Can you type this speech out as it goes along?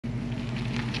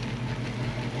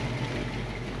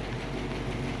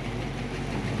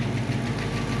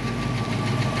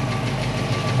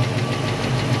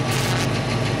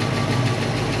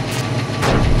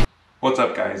What's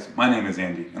up guys, my name is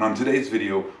Andy, and on today's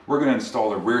video we're going to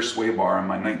install a rear sway bar on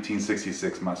my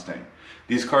 1966 Mustang.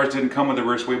 These cars didn't come with a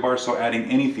rear sway bar, so adding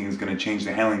anything is going to change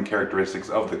the handling characteristics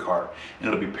of the car, and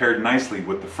it'll be paired nicely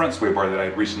with the front sway bar that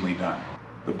I've recently done.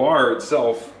 The bar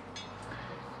itself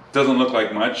doesn't look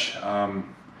like much.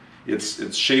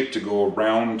 It's shaped to go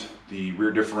around the rear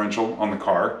differential on the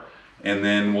car, and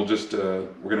then we're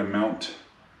going to mount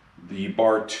the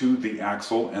bar to the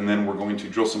axle, and then we're going to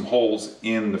drill some holes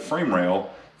in the frame rail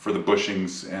for the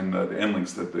bushings and the end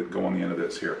links that go on the end of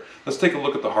this here. Let's take a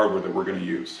look at the hardware that we're going to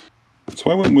use. So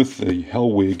I went with the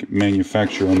Hellwig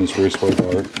manufacturer on this rear sway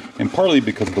bar, and partly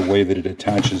because of the way that it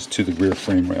attaches to the rear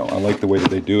frame rail. I like the way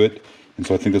that they do it, and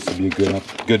so I think this will be a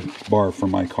good bar for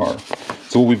my car.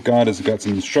 So what we've got is we've got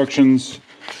some instructions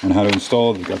on how to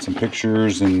install it. We've got some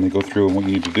pictures, and they go through what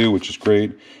you need to do, which is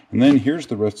great. And then here's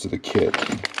the rest of the kit.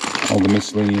 All the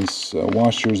miscellaneous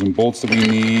washers and bolts that we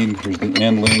need. Here's the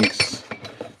end links.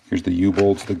 Here's the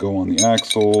U-bolts that go on the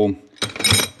axle.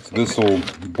 So this will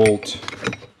bolt,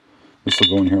 this will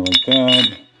go in here like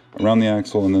that, around the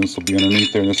axle, and then this will be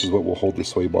underneath there, and this is what will hold the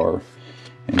sway bar.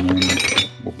 And then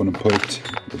we're going to put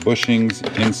the bushings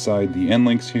inside the end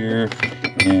links here,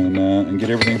 and get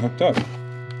everything hooked up.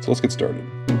 So let's get started.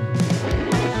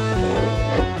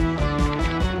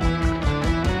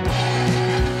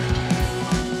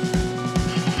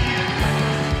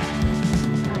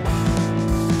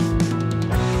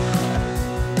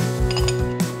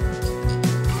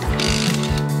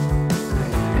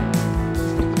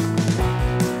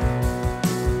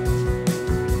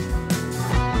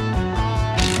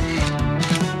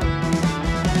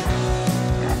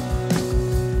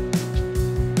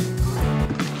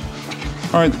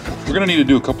 All right, we're gonna need to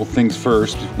do a couple things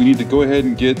first. We need to go ahead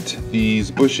and get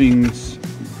these bushings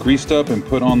greased up and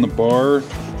put on the bar,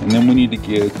 and then we need to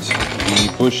get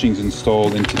the bushings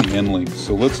installed into the end links.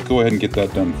 So let's go ahead and get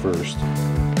that done first.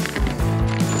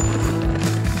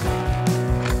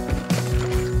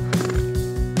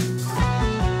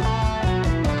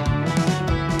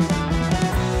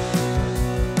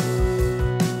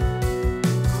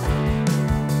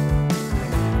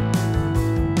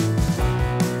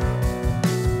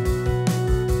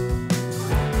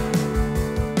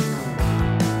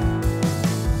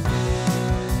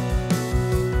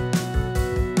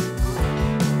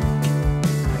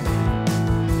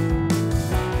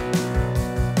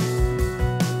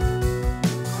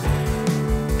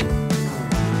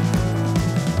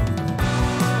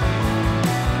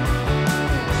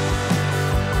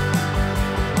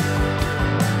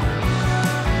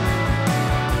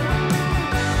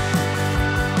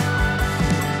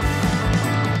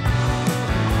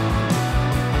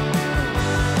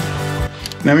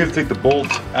 Now we have to take the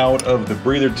bolt out of the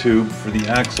breather tube for the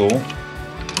axle.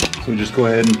 So we just go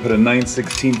ahead and put a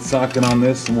 9/16 socket on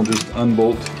this, and we'll just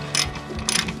unbolt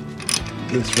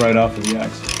this right off of the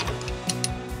axle.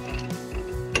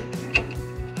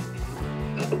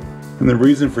 And the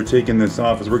reason for taking this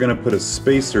off is we're going to put a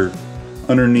spacer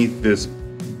underneath this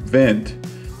vent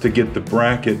to get the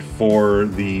bracket for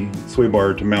the sway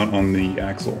bar to mount on the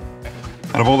axle.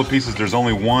 Out of all the pieces, there's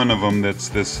only one of them that's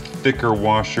this thicker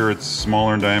washer. It's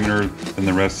smaller in diameter than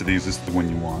the rest of these. This is the one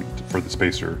you want for the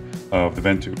spacer of the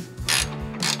vent tube.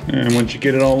 And once you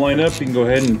get it all lined up, you can go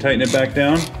ahead and tighten it back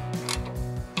down.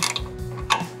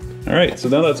 All right, so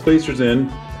now that spacer's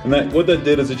in, and what that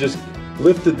did is it just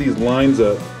lifted these lines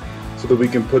up so that we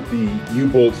can put the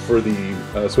U-bolt for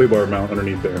the sway bar mount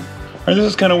underneath there. All right, this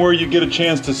is kind of where you get a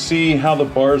chance to see how the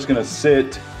bar is going to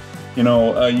sit. You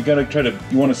know, you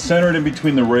want to center it in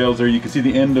between the rails there. You can see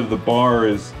the end of the bar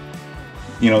is,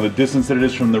 you know, the distance that it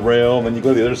is from the rail. Then you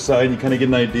go to the other side and you kind of get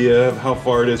an idea of how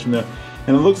far it is from there.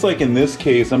 And it looks like in this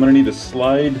case, I'm going to need to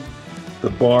slide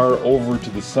the bar over to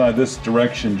the side, this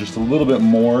direction, just a little bit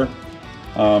more.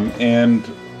 And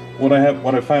what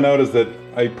I find out is that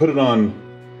I put it on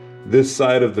this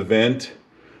side of the vent.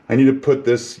 I need to put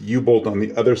this U-bolt on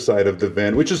the other side of the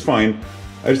vent, which is fine.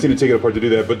 I just need to take it apart to do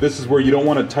that, but this is where you don't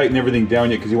want to tighten everything down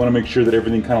yet, because you want to make sure that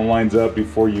everything kind of lines up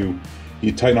before you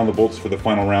tighten all the bolts for the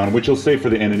final round, which you'll save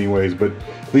for the end anyways, but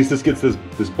at least this gets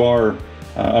this bar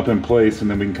up in place,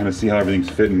 and then we can kind of see how everything's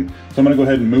fitting. So I'm going to go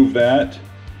ahead and move that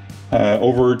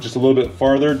over just a little bit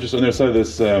farther, just on the other side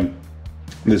of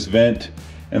this vent,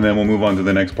 and then we'll move on to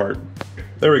the next part.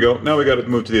 There we go. Now we got to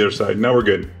move to the other side. Now we're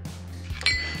good.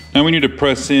 Now we need to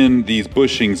press in these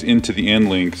bushings into the end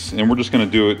links, and we're just going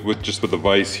to do it with a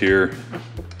vise here.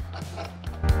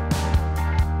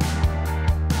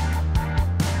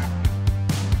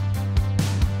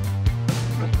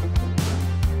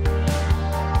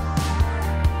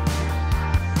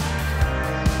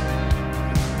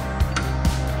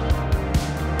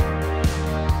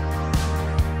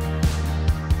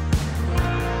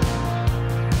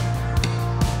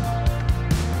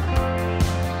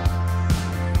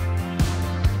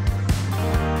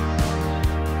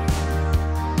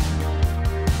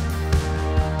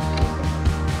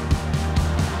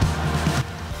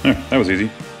 That was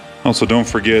easy. Also, don't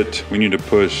forget, we need to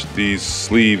push these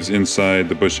sleeves inside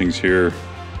the bushings here.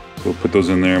 So we'll put those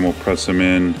in there and we'll press them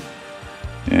in.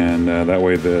 And that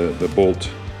way the bolt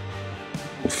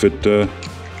will fit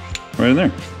right in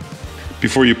there.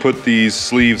 Before you put these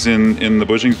sleeves in the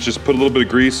bushings, just put a little bit of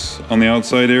grease on the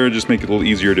outside there, just make it a little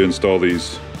easier to install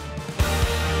these.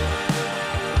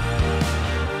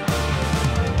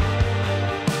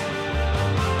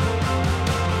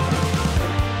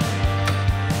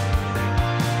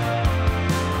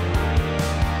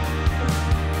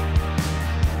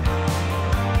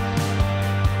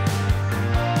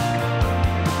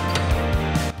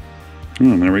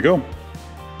 There we go.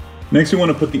 Next, you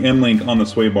want to put the end link on the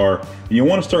sway bar. And you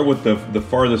want to start with the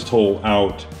farthest hole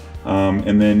out,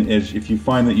 and then if you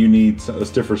find that you need a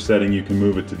stiffer setting, you can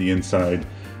move it to the inside.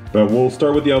 But we'll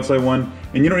start with the outside one,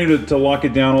 and you don't need to lock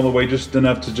it down all the way, just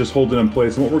enough to just hold it in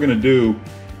place. And what we're going to do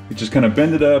is just kind of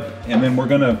bend it up, and then we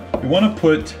want to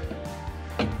put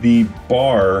the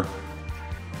bar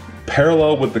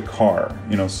parallel with the car.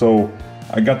 You know, so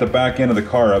I got the back end of the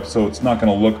car up, so it's not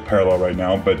going to look parallel right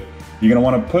now, but you're going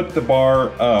to want to put the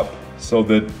bar up so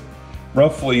that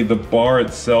roughly the bar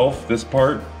itself, this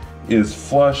part, is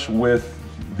flush with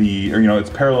it's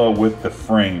parallel with the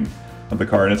frame of the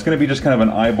car. And it's going to be just kind of an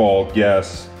eyeball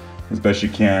guess as best you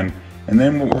can. And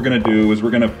then what we're going to do is we're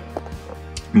going to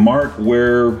mark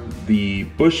where the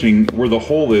bushing, where the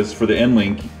hole is for the end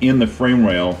link in the frame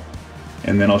rail.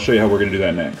 And then I'll show you how we're going to do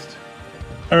that next.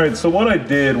 All right, so what I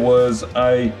did was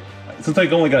since I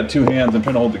only got two hands, I'm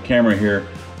trying to hold the camera here.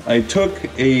 I took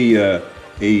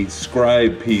a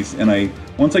scribe piece, and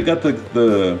once I got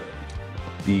the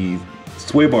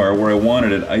sway bar where I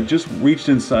wanted it, I just reached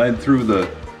inside through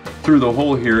the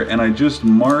hole here, and I just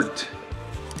marked.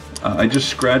 I just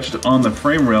scratched on the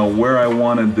frame rail where I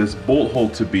wanted this bolt hole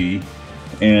to be,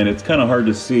 and it's kind of hard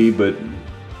to see, but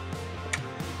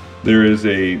there is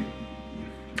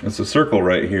it's a circle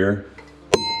right here.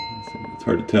 It's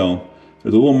hard to tell.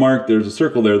 There's a little mark, there's a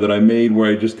circle there that I made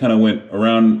where I just kind of went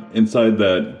around inside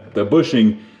that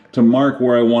bushing to mark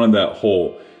where I wanted that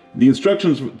hole. The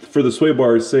instructions for the sway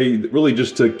bar say really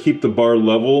just to keep the bar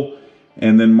level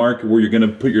and then mark where you're going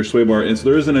to put your sway bar. And so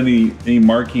there isn't any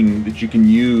marking that you can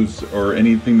use or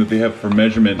anything that they have for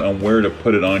measurement on where to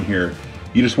put it on here.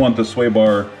 You just want the sway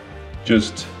bar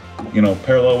just,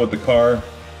 parallel with the car.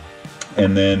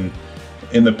 And then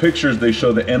in the pictures, they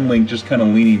show the end link just kind of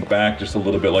leaning back just a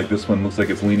little bit, like this one looks like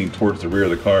it's leaning towards the rear of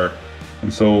the car.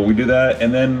 And so we do that,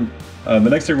 and then the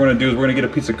next thing we're going to do is we're going to get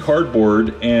a piece of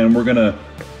cardboard, and we're going to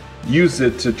use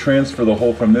it to transfer the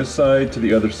hole from this side to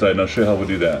the other side, and I'll show you how we'll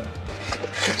do that.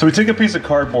 So we take a piece of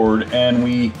cardboard, and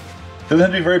it doesn't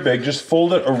have to be very big, just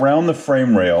fold it around the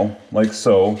frame rail, like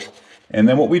so. And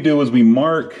then what we do is we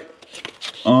mark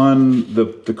on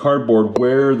the cardboard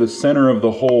where the center of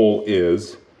the hole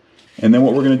is. And then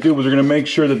what we're going to do is we're going to make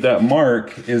sure that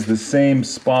mark is the same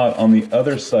spot on the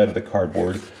other side of the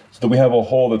cardboard, so that we have a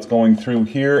hole that's going through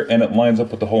here and it lines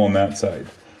up with the hole on that side.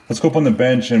 Let's go up on the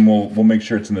bench and we'll make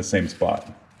sure it's in the same spot.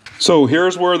 So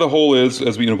here's where the hole is.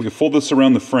 As we fold this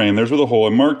around the frame, there's where the hole, I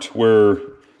marked where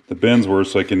the bends were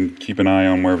so I can keep an eye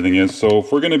on where everything is. So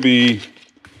if we're going to be,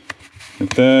 if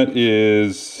that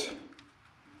is,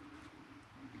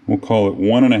 we'll call it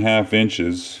 1.5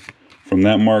 inches. From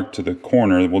that mark to the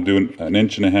corner, we'll do 1.5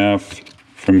 inches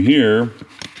from here,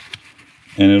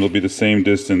 and it'll be the same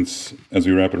distance as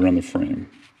we wrap it around the frame.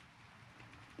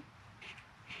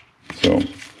 So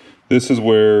this is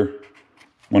where,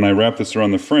 when I wrap this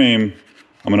around the frame,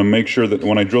 I'm going to make sure that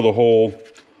when I drill the hole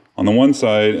on the one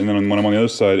side, and then when I'm on the other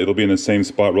side, it'll be in the same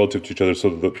spot relative to each other, so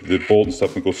that the bolt and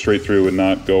stuff can go straight through and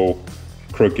not go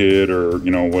crooked or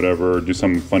whatever, or do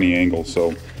some funny angle.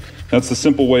 So that's the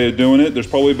simple way of doing it. There's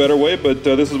probably a better way, but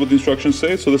this is what the instructions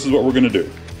say, so this is what we're going to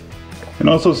do. It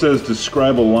also says to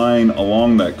scribe a line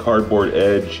along that cardboard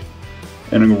edge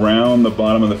and around the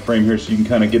bottom of the frame here, so you can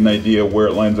kind of get an idea where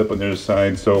it lines up on the other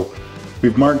side. So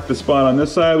we've marked the spot on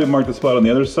this side, we've marked the spot on the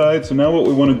other side. So now what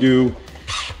we want to do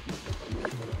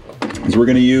is we're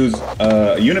going to use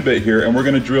a unibit here, and we're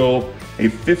going to drill a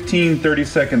 15-30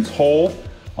 seconds hole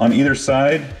on either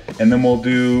side, and then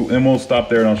we'll stop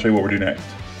there and I'll show you what we're doing next.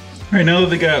 All right, now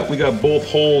that we got both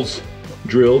holes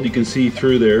drilled, you can see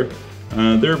through there.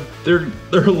 They're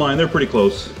aligned. They're pretty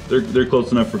close. They're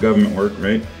close enough for government work,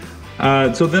 right?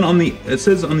 So then it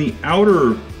says on the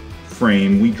outer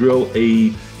frame we drill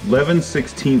a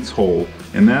 11/16 hole,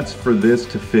 and that's for this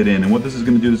to fit in. And what this is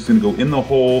going to do is it's going to go in the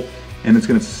hole, and it's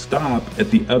going to stop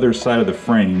at the other side of the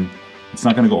frame. It's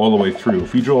not going to go all the way through.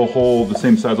 If we drill a hole the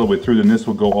same size all the way through, then this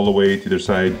will go all the way to the other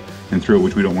side and through,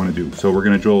 which we don't want to do. So we're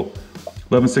going to drill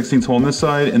 11/16 hole on this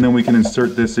side, and then we can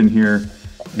insert this in here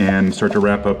and start to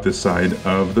wrap up this side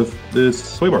of this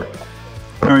sway bar.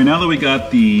 All right, now that we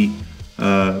got the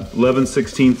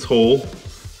 11/16 hole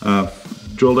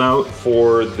drilled out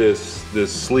for this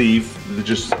sleeve, it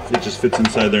just fits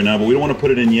inside there now, but we don't want to put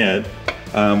it in yet.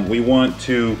 We want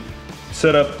to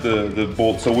set up the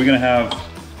bolt. So we're going to have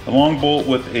a long bolt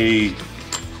with the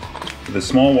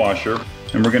small washer,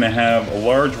 and we're going to have a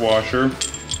large washer.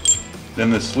 Then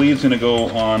the sleeve's going to go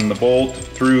on the bolt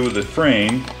through the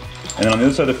frame, and then on the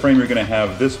other side of the frame you're going to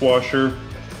have this washer,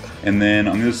 and then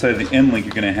on the other side of the end link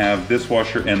you're going to have this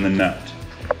washer and the nut.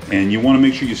 And you want to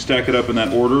make sure you stack it up in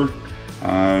that order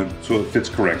so it fits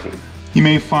correctly. You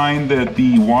may find that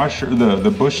the washer,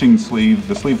 the bushing sleeve,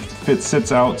 the sleeve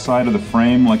sits outside of the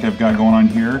frame like I've got going on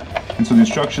here, and so the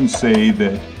instructions say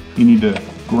that you need to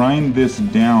grind this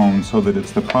down so that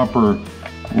it's the proper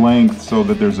length, so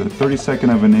that there's a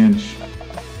 32nd of an inch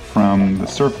from the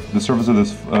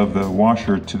surface of the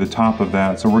washer to the top of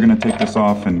that. So we're going to take this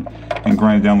off and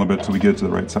grind it down a little bit so we get it to the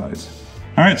right size.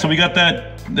 All right, so we got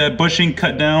that bushing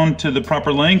cut down to the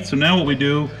proper length. So now what we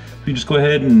do, we just go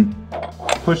ahead and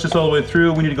push this all the way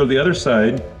through. We need to go to the other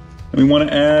side, and we want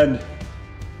to add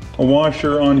a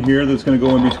washer on here that's going to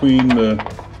go in between the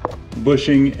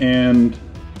bushing and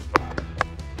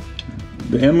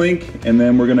the end link, and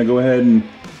then we're going to go ahead and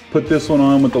put this one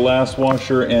on with the last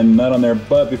washer and nut on there.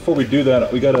 But before we do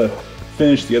that, we got to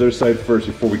finish the other side first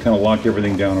before we kind of lock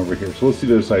everything down over here. So let's do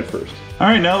the other side first. All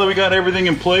right, now that we got everything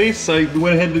in place, I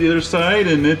went ahead to the other side,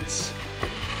 and it's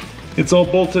all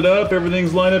bolted up,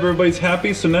 everything's lined up, everybody's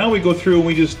happy. So now we go through and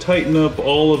we just tighten up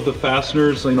all of the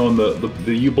fasteners, you know, on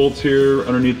the U-bolts here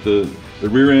underneath the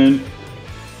rear end.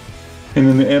 And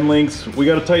then the end links, we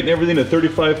got to tighten everything to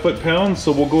 35 foot-pounds.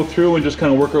 So we'll go through and just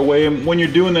kind of work our way. And when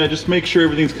you're doing that, just make sure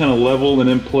everything's kind of level and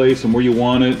in place and where you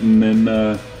want it, and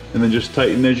then just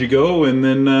tighten as you go, and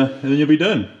then you'll be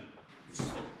done.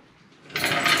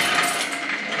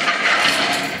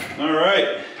 All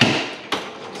right,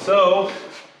 so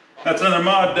that's another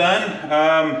mod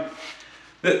done.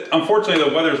 Unfortunately,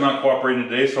 the weather's not cooperating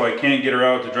today, so I can't get her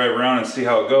out to drive around and see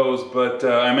how it goes. But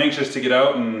I'm anxious to get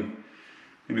out and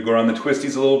maybe go around the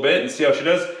twisties a little bit and see how she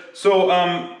does. So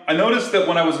I noticed that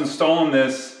when I was installing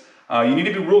this, you need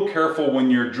to be real careful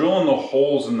when you're drilling the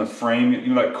holes in the frame. You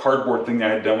know, that cardboard thing that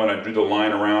I had done when I drew the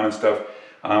line around and stuff.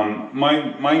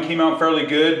 Mine came out fairly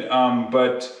good,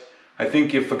 but I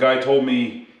think if a guy told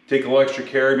me take a little extra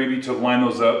care, maybe to line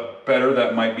those up better,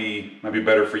 that might be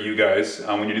better for you guys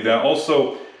when you do that.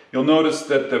 Also, you'll notice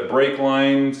that the brake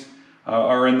lines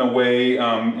are in the way.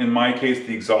 In my case,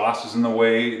 the exhaust is in the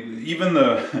way. Even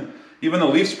the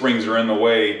leaf springs are in the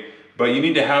way. But you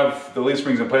need to have the leaf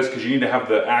springs in place because you need to have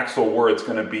the axle where it's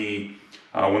going to be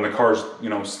when the car's, you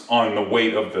know, on the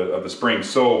weight of the springs.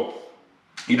 So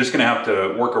you're just going to have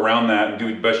to work around that and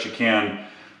do the best you can.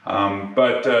 And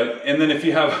then if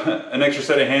you have an extra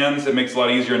set of hands, it makes it a lot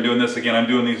easier in doing this. Again, I'm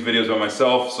doing these videos by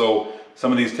myself, so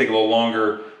some of these take a little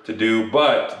longer to do,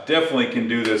 but definitely can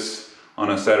do this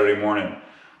on a Saturday morning.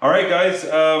 All right, guys,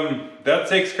 that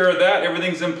takes care of that.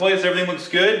 Everything's in place, everything looks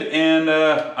good, and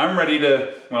I'm ready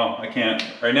to, well, I can't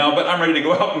right now, but I'm ready to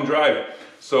go out and drive.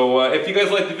 So if you guys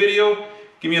like the video,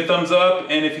 give me a thumbs up,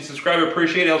 and if you subscribe, I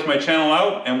appreciate it. It helps my channel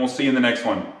out, and we'll see you in the next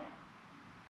one.